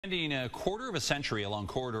Ending a quarter of a century along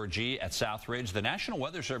Corridor G at Southridge, the National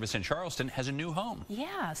Weather Service in Charleston has a new home.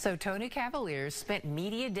 Yeah, so Tony Cavaliers spent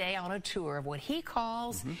Media Day on a tour of what he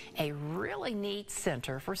calls a really neat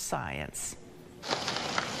center for science.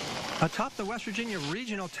 Atop the West Virginia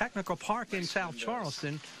Regional Technical Park in South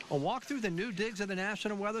Charleston, a walk through the new digs of the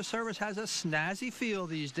National Weather Service has a snazzy feel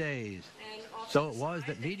these days. So it was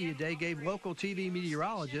that Media Day gave local TV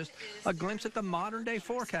meteorologists a glimpse at the modern-day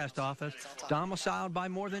forecast office domiciled by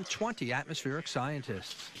more than 20 atmospheric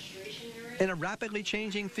scientists. In a rapidly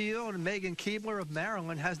changing field, Megan Keebler of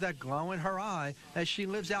Maryland has that glow in her eye as she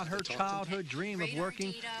lives out her childhood dream of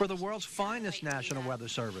working for the world's finest National Weather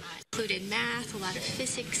Service. Included math, a lot of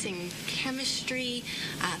physics and chemistry,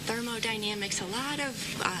 thermodynamics, a lot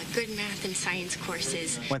of good math and science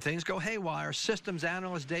courses. When things go haywire, systems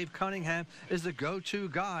analyst Dave Cunningham is the go-to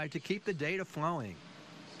guy to keep the data flowing.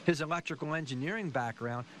 His electrical engineering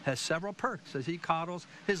background has several perks as he coddles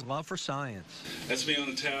his love for science. That's me on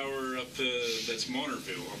a tower up that's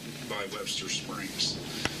Monterville by Webster Springs.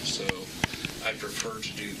 So I prefer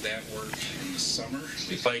to do that work in the summer.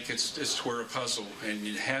 Like it's to where a puzzle, and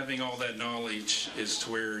having all that knowledge is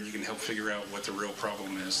to where you can help figure out what the real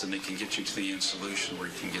problem is, and it can get you to the end solution where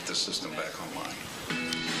you can get the system back online.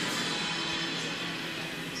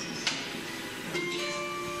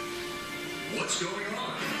 What's going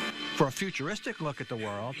on? For a futuristic look at the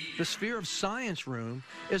world, the Sphere of Science room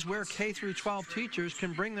is where K-12 teachers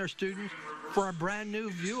can bring their students for a brand new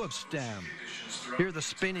view of STEM. Here the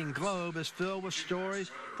spinning globe is filled with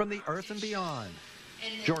stories from the Earth and beyond.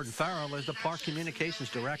 Jordan Farrell is the Park Communications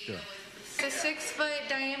Director. The 6-foot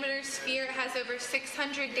diameter sphere has over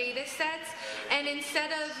 600 data sets, and instead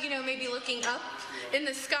of, maybe looking up in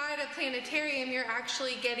the sky at a planetarium, you're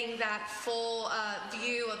actually getting that full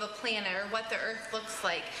view of a planet or what the Earth looks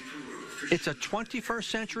like. It's a 21st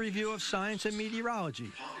century view of science and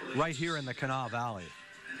meteorology right here in the Kanawha Valley.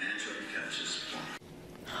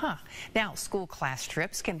 Now, school class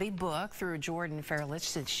trips can be booked through Jordan Fairlich,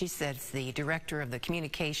 since she says the director of the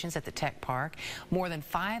communications at the Tech Park. More than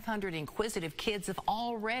 500 inquisitive kids have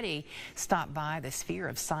already stopped by the Sphere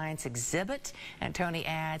of Science exhibit, and Tony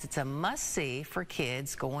adds it's a must-see for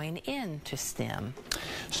kids going into STEM.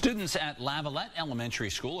 Students at Lavalette Elementary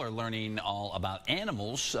School are learning all about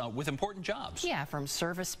animals with important jobs. Yeah, from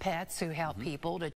service pets who help people to